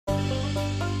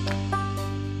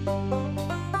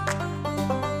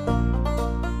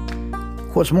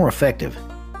What's more effective,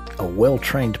 a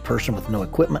well-trained person with no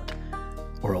equipment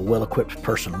or a well-equipped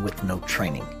person with no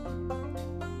training?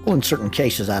 Well, in certain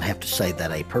cases, I'd have to say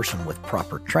that a person with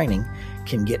proper training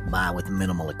can get by with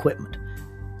minimal equipment.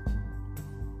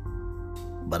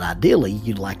 But ideally,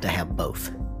 you'd like to have both.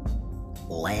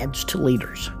 Lads to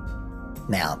Leaders.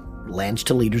 Now, Lads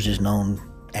to Leaders is known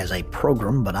as a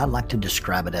program, but I like to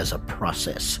describe it as a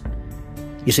process.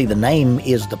 You see, the name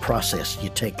is the process.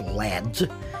 You take lads,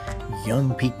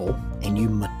 young people, and you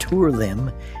mature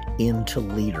them into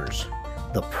leaders.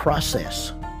 The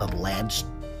process of lads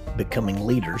becoming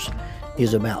leaders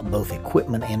is about both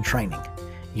equipment and training.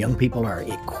 Young people are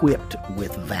equipped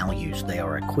with values, they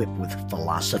are equipped with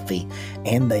philosophy,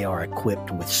 and they are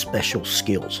equipped with special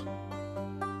skills.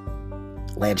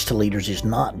 Lads to Leaders is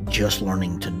not just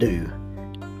learning to do,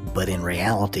 but in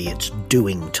reality it's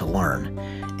doing to learn.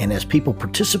 And as people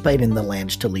participate in the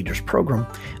Lads to Leaders program,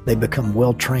 they become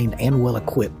well-trained and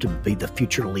well-equipped to be the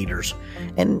future leaders.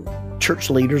 And church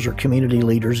leaders or community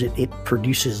leaders, it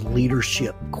produces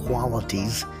leadership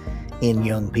qualities in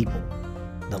young people.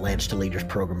 The Lads to Leaders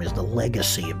program is the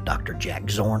legacy of Dr. Jack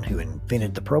Zorn, who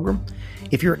invented the program.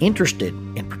 If you're interested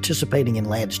in participating in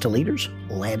Lads to Leaders,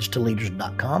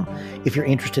 ladstoleaders.com. If you're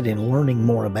interested in learning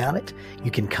more about it, you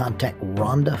can contact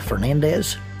Rhonda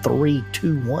Fernandez,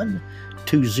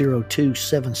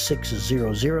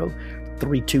 321-202-7600,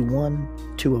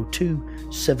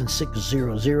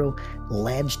 321-202-7600,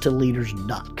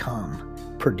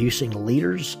 ladstoleaders.com, producing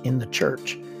leaders in the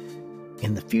church,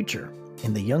 in the future,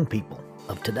 in the young people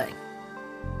of today.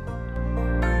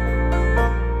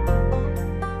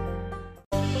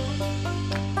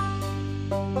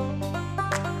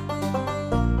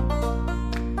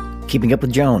 Keeping Up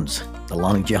with Jones, the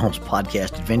Lonnie Jones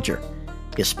podcast adventure,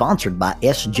 is sponsored by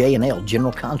SJ&L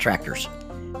General Contractors.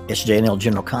 SJ&L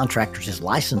General Contractors is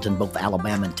licensed in both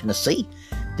Alabama and Tennessee.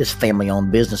 This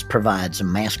family-owned business provides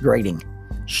mass grading,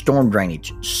 storm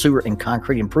drainage, sewer and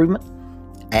concrete improvement,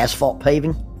 asphalt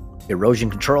paving, erosion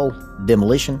control,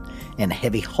 demolition, and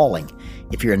heavy hauling.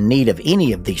 If you're in need of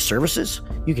any of these services,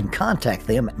 you can contact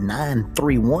them at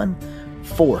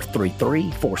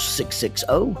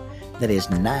 931-433-4660. That is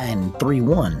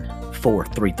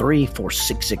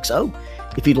 931-433-4660.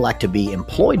 If you'd like to be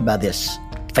employed by this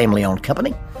family-owned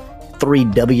company, 3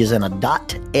 W's and a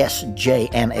dot,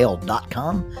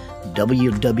 sjnl.com,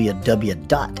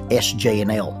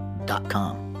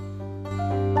 www.sjnl.com.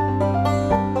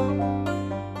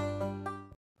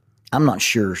 I'm not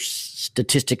sure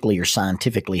statistically or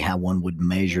scientifically how one would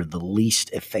measure the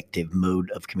least effective mode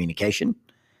of communication.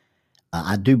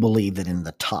 I do believe that in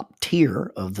the top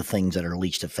tier of the things that are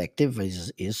least effective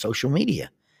is social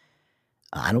media.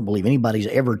 I don't believe anybody's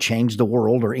ever changed the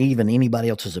world or even anybody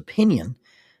else's opinion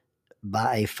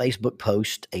by a Facebook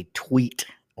post, a tweet,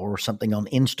 or something on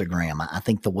Instagram. I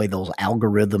think the way those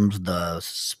algorithms, the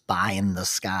spy in the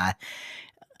sky,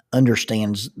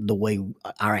 understands the way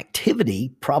our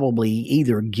activity probably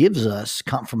either gives us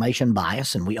confirmation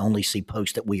bias and we only see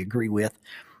posts that we agree with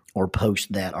or posts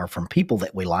that are from people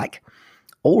that we like.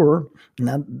 Or,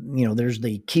 now, there's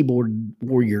the keyboard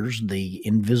warriors, the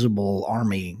invisible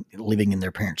army living in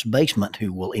their parents' basement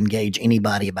who will engage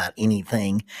anybody about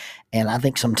anything. And I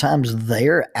think sometimes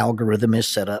their algorithm is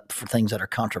set up for things that are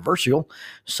controversial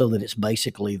so that it's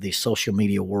basically the social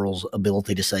media world's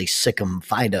ability to say sic 'em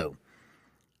Fido.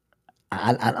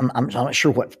 I'm not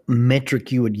sure what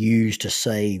metric you would use to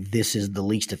say this is the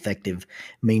least effective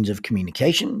means of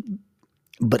communication.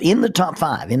 But in the top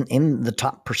 5, in the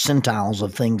top percentiles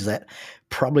of things that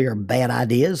probably are bad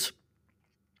ideas,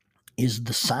 is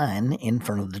the sign in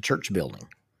front of the church building.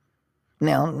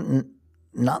 Now,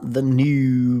 not the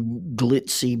new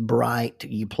glitzy, bright,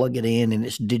 you plug it in and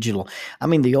it's digital. I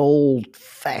mean the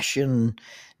old-fashioned,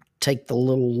 take the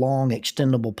little long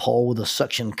extendable pole with a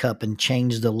suction cup and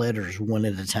change the letters one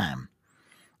at a time.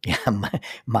 Yeah,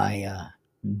 my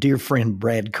dear friend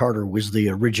Brad Carter was the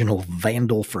original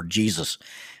vandal for Jesus.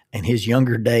 In his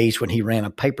younger days, when he ran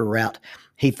a paper route,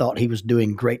 he thought he was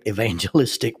doing great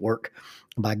evangelistic work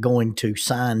by going to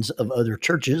signs of other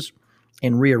churches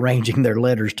and rearranging their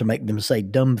letters to make them say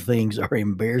dumb things or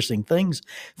embarrassing things,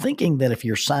 thinking that if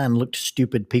your sign looked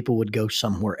stupid, people would go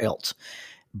somewhere else.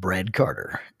 Brad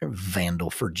Carter, vandal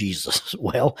for Jesus.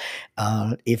 Well,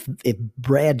 if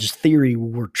Brad's theory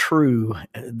were true,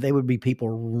 there would be people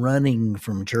running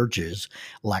from churches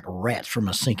like rats from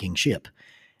a sinking ship.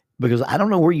 Because I don't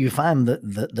know where you find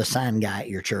the sign guy at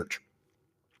your church.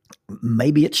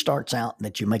 Maybe it starts out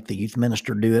that you make the youth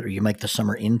minister do it or you make the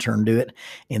summer intern do it.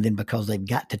 And then because they've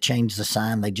got to change the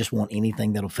sign, they just want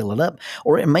anything that'll fill it up.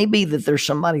 Or it may be that there's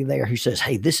somebody there who says,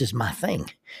 hey, this is my thing.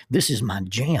 This is my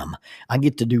jam. I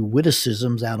get to do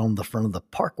witticisms out on the front of the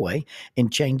parkway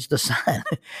and change the sign.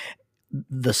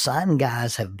 The sign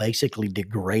guys have basically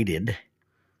degraded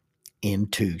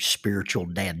into spiritual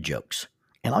dad jokes.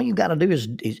 And all you got to do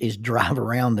is drive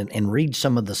around and read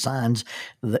some of the signs.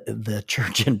 The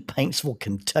church in Paintsville,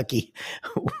 Kentucky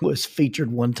was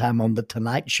featured one time on The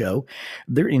Tonight Show.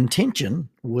 Their intention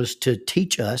was to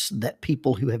teach us that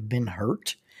people who have been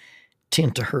hurt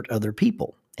tend to hurt other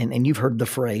people. And you've heard the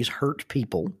phrase hurt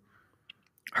people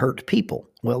hurt people.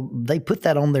 Well, they put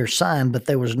that on their sign, but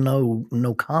there was no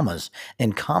commas.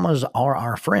 And commas are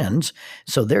our friends.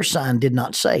 So their sign did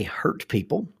not say hurt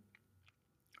people.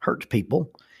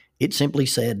 It simply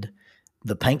said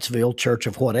the Paintsville Church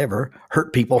of whatever,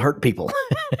 hurt people.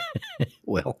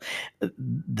 Well,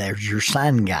 there's your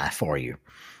sign guy for you.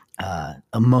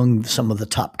 Among some of the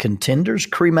top contenders,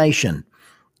 cremation.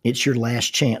 It's your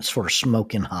last chance for a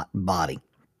smoking hot body.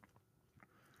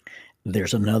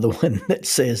 There's another one that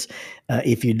says,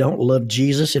 if you don't love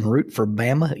Jesus and root for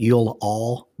Bama, you'll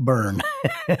all burn.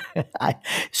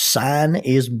 Sign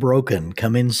is broken.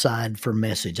 Come inside for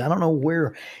message. I don't know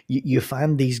where you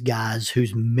find these guys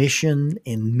whose mission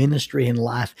in ministry and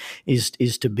life is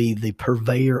to be the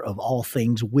purveyor of all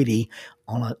things witty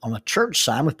on a church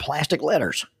sign with plastic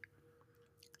letters.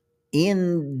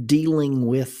 In dealing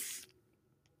with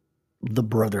the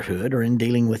brotherhood or in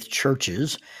dealing with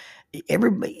churches,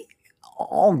 everybody,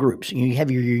 all groups, you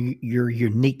have your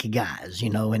unique guys,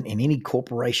 in any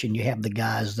corporation, you have the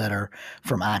guys that are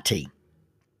from IT,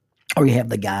 or you have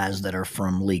the guys that are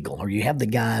from legal, or you have the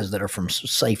guys that are from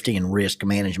safety and risk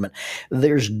management.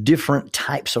 There's different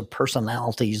types of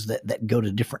personalities that go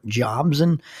to different jobs.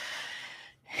 And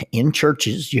in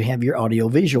churches, you have your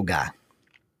audiovisual guy.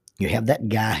 You have that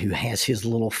guy who has his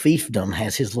little fiefdom,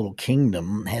 has his little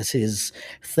kingdom, has his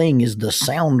thing is the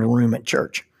sound room at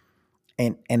church.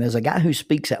 And as a guy who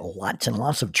speaks at lots and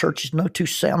lots of churches, no two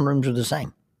sound rooms are the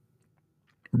same.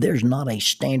 There's not a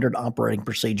standard operating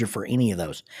procedure for any of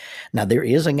those. Now, there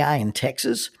is a guy in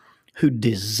Texas who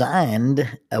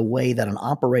designed a way that an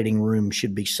operating room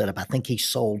should be set up. I think he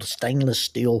sold stainless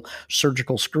steel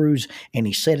surgical screws, and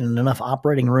he said in enough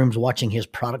operating rooms watching his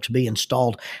products be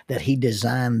installed that he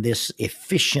designed this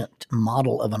efficient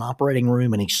model of an operating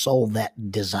room, and he sold that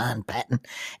design patent,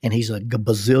 and he's a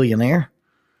bazillionaire.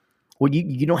 Well,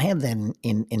 you don't have that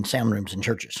in sound rooms in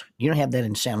churches. You don't have that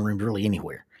in sound rooms really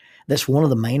anywhere. That's one of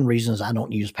the main reasons I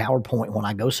don't use PowerPoint when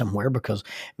I go somewhere, because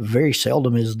very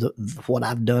seldom is what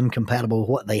I've done compatible with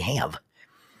what they have.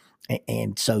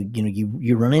 And so,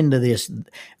 you run into this,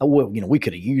 we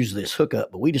could have used this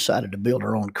hookup, but we decided to build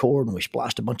our own cord, and we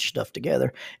spliced a bunch of stuff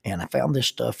together. And I found this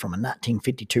stuff from a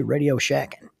 1952 Radio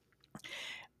Shack.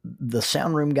 The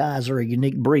sound room guys are a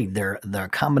unique breed. They're a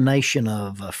combination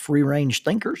of free-range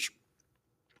thinkers,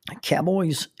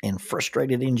 cowboys, and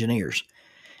frustrated engineers.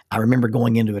 I remember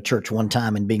going into a church one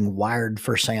time and being wired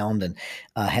for sound, and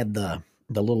had the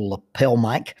little lapel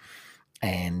mic,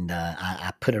 and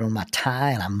I put it on my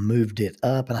tie and I moved it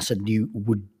up, and I said,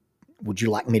 would you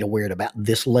like me to wear it about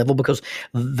this level? Because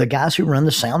the guys who run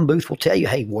the sound booth will tell you,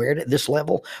 hey, wear it at this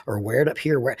level or wear it up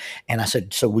here. And I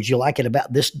said, so would you like it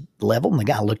about this level? And the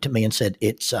guy looked at me and said,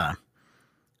 it's a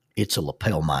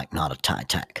lapel mic, not a tie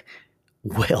tack.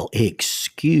 Well,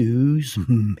 excuse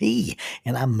me.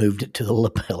 And I moved it to the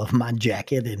lapel of my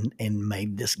jacket and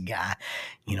made this guy,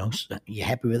 you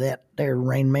happy with that there,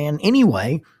 Rain Man?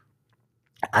 Anyway,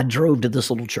 I drove to this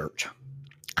little church.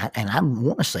 And I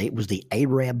want to say it was the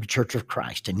Arab Church of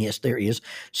Christ. And yes, there is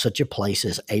such a place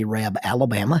as Arab,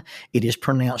 Alabama. It is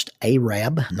pronounced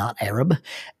Arab, not Arab.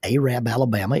 Arab,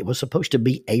 Alabama. It was supposed to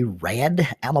be Arad,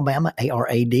 Alabama,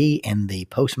 A-R-A-D, and the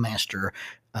postmaster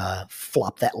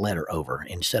flopped that letter over.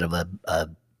 Instead of a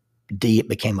D, it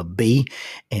became a B.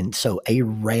 And so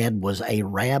Arad was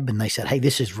Arab, and they said, hey,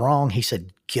 this is wrong. He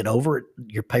said, get over it.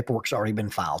 Your paperwork's already been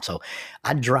filed. So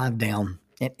I drive down.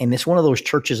 And it's one of those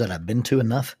churches that I've been to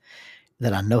enough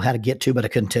that I know how to get to, but I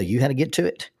couldn't tell you how to get to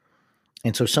it.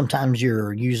 And so sometimes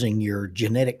you're using your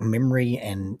genetic memory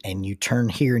and you turn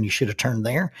here and you should have turned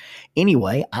there.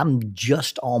 Anyway, I'm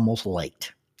just almost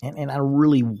late. And I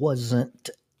really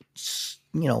wasn't,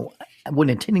 I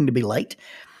wasn't intending to be late.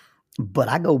 But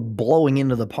I go blowing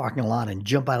into the parking lot and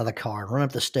jump out of the car and run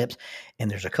up the steps,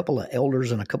 and there's a couple of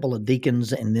elders and a couple of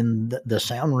deacons, and then the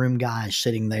sound room guy is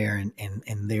sitting there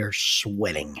and they're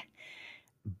sweating.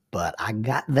 But I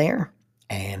got there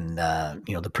And,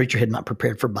 the preacher had not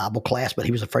prepared for Bible class, but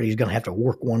he was afraid he was going to have to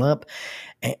work one up.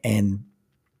 And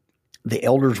the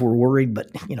elders were worried,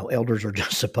 but, elders are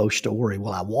just supposed to worry.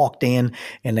 Well, I walked in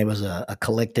and there was a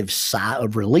collective sigh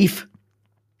of relief.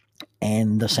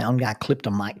 And the sound guy clipped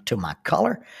a mic to my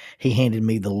collar. He handed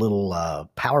me the little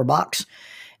power box,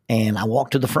 and I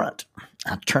walked to the front.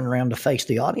 I turn around to face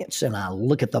the audience, and I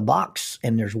look at the box,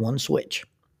 and there's one switch.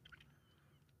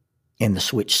 And the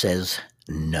switch says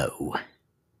no.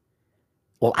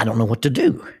 Well, I don't know what to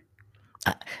do.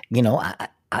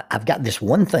 I've got this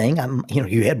one thing.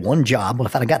 You had one job. Well,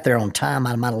 if I'd have got there on time,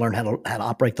 I might have learned how to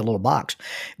operate the little box.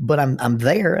 But I'm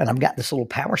there, and I've got this little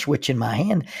power switch in my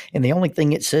hand, and the only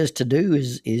thing it says to do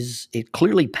is it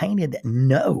clearly painted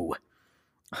no.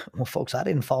 Well, folks, I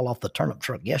didn't fall off the turnip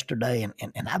truck yesterday,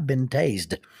 and I've been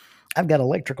tased. I've got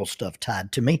electrical stuff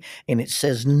tied to me, and it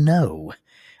says no.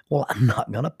 Well, I'm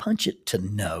not going to punch it to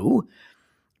no,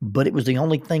 but it was the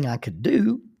only thing I could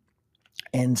do.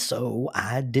 And so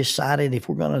I decided if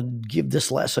we're going to give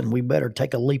this lesson, we better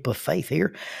take a leap of faith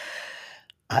here.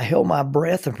 I held my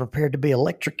breath and prepared to be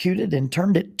electrocuted and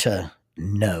turned it to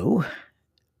no.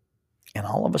 And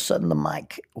all of a sudden the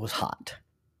mic was hot.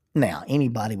 Now,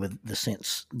 anybody with the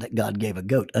sense that God gave a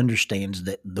goat understands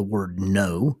that the word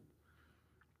no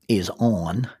is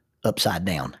on upside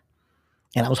down.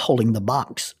 And I was holding the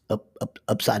box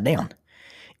upside down.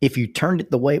 If you turned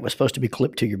it the way it was supposed to be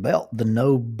clipped to your belt, the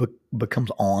no becomes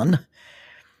on.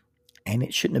 And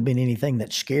it shouldn't have been anything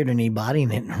that scared anybody,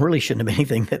 and it really shouldn't have been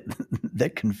anything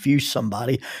that confused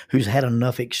somebody who's had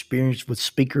enough experience with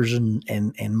speakers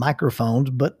and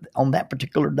microphones. But on that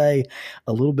particular day,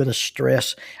 a little bit of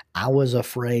stress. I was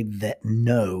afraid that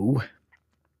no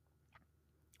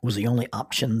was the only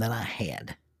option that I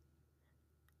had.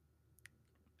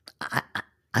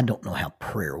 I don't know how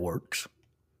prayer works.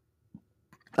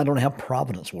 I don't know how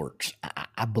providence works.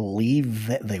 I believe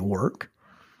that they work,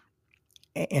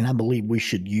 and I believe we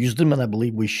should use them, and I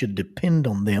believe we should depend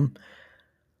on them.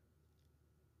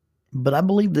 But I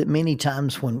believe that many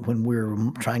times when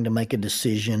we're trying to make a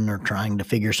decision or trying to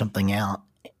figure something out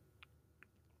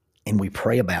and we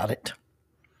pray about it,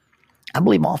 I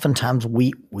believe oftentimes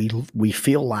we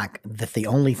feel like that the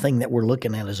only thing that we're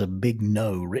looking at is a big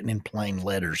no written in plain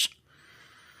letters.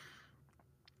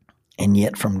 And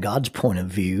yet, from God's point of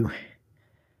view,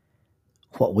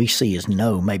 what we see as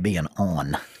no may be an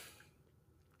on.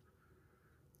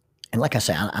 And like I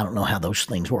say, I don't know how those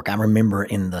things work. I remember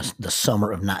in the summer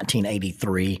of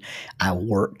 1983, I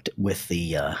worked with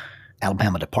the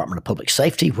Alabama Department of Public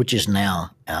Safety, which is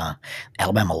now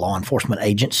Alabama Law Enforcement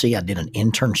Agency. I did an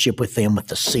internship with them with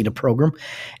the CETA program.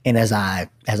 And as I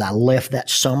left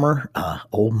that summer,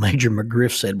 old Major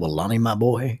McGriff said, "Well, Lonnie, my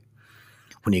boy,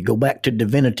 when you go back to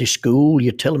divinity school,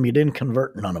 you tell them you didn't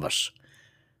convert none of us.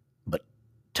 But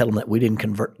tell them that we didn't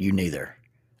convert you neither.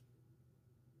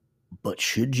 But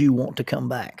should you want to come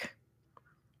back,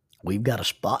 we've got a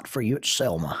spot for you at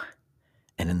Selma."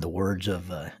 And in the words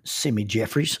of Simi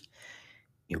Jeffries,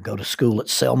 you'll go to school at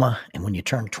Selma, and when you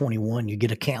turn 21, you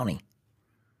get a county.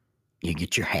 You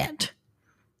get your hat,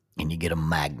 and you get a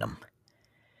Magnum.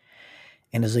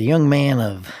 And as a young man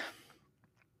of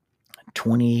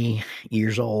 20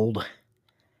 years old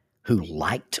who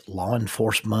liked law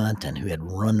enforcement and who had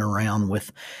run around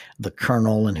with the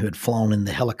colonel and who had flown in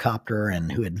the helicopter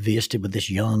and who had visited with this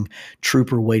young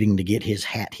trooper waiting to get his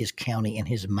hat, his county, and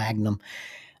his Magnum,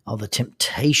 the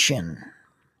temptation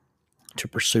to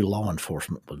pursue law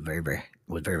enforcement was very,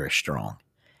 very strong.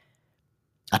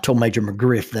 I told Major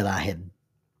McGriff that I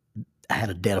had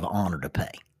a debt of honor to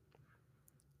pay.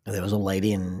 There was a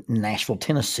lady in Nashville,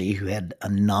 Tennessee, who had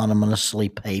anonymously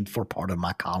paid for part of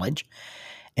my college,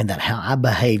 and that how I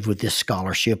behaved with this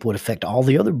scholarship would affect all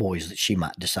the other boys that she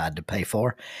might decide to pay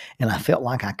for. And I felt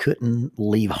like I couldn't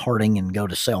leave Harding and go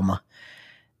to Selma,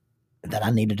 that I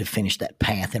needed to finish that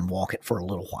path and walk it for a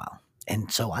little while.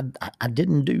 And so I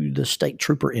didn't do the state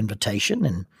trooper invitation,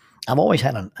 and I've always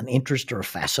had an interest or a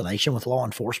fascination with law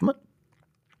enforcement.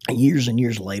 Years and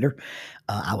years later,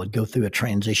 I would go through a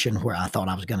transition where I thought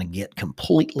I was going to get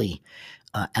completely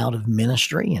out of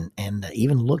ministry, and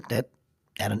even looked at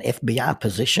an FBI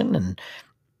position. And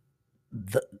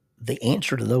the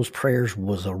answer to those prayers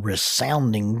was a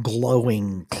resounding,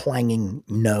 glowing, clanging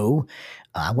no.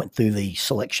 I went through the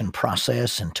selection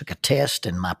process and took a test,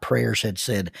 and my prayers had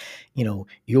said,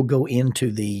 you'll go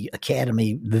into the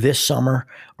academy this summer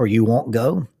or you won't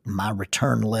go. My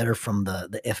return letter from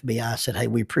the FBI said, "Hey,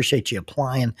 we appreciate you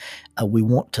applying. We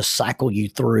want to cycle you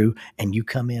through, and you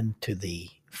come into the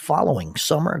following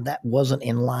summer." That wasn't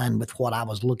in line with what I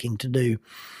was looking to do.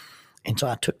 And so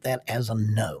I took that as a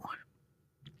no.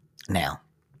 Now,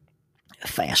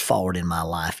 Fast forward in my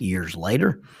life years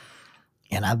later,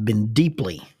 and I've been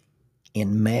deeply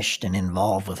enmeshed and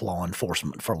involved with law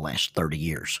enforcement for the last 30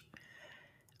 years.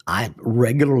 I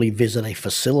regularly visit a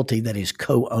facility that is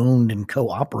co-owned and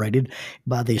co-operated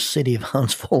by the city of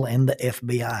Huntsville and the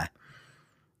FBI.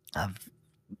 I've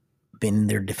been in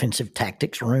their defensive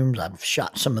tactics rooms. I've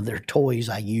shot some of their toys.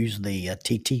 I use the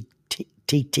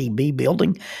TTB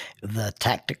building, the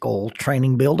tactical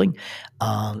training building,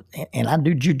 and I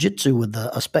do jiu-jitsu with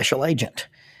a special agent.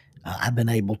 I've been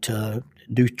able to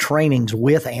do trainings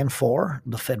with and for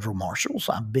the federal marshals.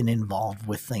 I've been involved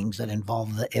with things that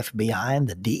involve the FBI and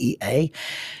the DEA.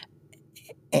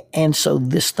 And so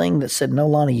this thing that said, no,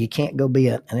 Lonnie, you can't go be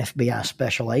an FBI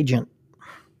special agent.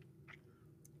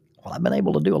 Well, I've been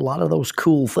able to do a lot of those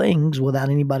cool things without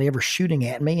anybody ever shooting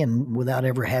at me and without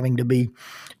ever having to be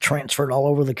transferred all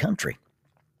over the country.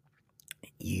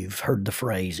 You've heard the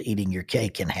phrase, eating your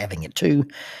cake and having it too.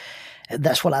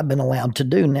 That's what I've been allowed to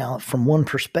do. Now, from one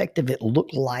perspective, it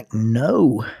looked like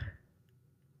no.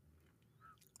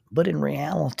 But in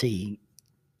reality,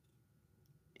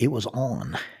 it was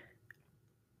on.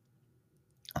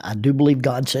 I do believe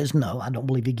God says no. I don't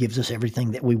believe he gives us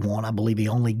everything that we want. I believe he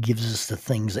only gives us the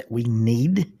things that we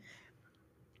need.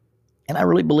 And I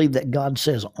really believe that God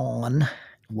says on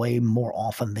way more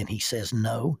often than he says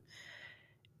no,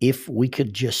 if we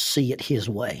could just see it his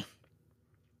way.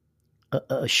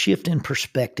 A shift in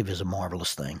perspective is a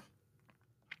marvelous thing,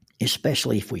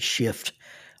 especially if we shift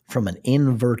from an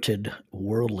inverted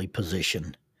worldly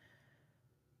position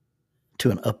to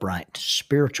an upright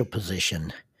spiritual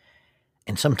position.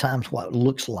 And sometimes what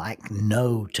looks like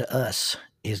no to us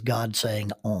is God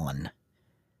saying on.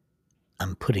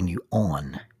 I'm putting you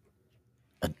on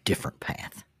a different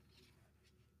path.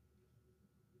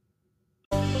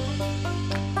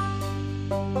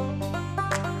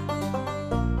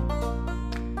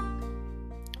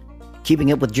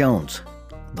 Keeping Up with Jones,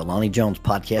 the Lonnie Jones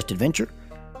podcast adventure,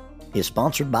 is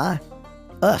sponsored by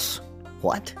us.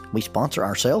 What? We sponsor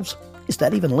ourselves? Is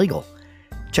that even legal?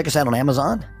 Check us out on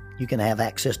Amazon. You can have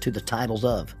access to the titles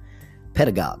of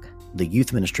Pedagogue, the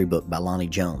youth ministry book by Lonnie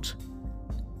Jones,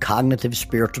 Cognitive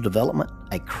Spiritual Development,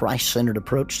 a Christ-centered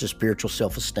approach to spiritual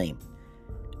self-esteem,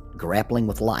 Grappling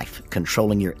with Life,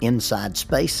 Controlling Your Inside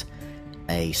Space,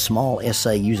 a small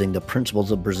essay using the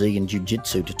principles of Brazilian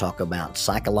Jiu-Jitsu to talk about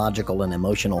psychological and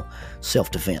emotional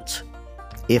self-defense,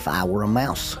 If I Were a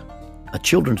Mouse, a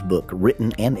children's book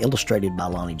written and illustrated by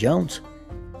Lonnie Jones,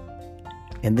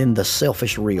 and then The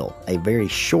Selfish Reel, a very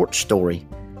short story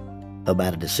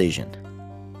about a decision.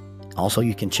 Also,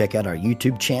 you can check out our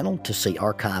YouTube channel to see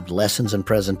archived lessons and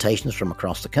presentations from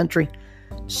across the country,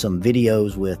 some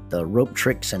videos with rope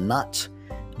tricks and knots.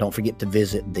 Don't forget to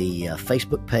visit the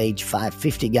Facebook page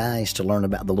 550 Guys to learn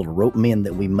about the little rope men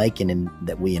that we make and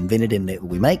that we invented and that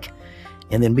we make.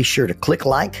 And then be sure to click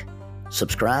like,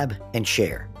 subscribe, and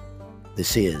share.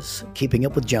 This is Keeping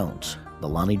Up with Jones, the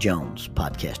Lonnie Jones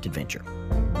podcast adventure.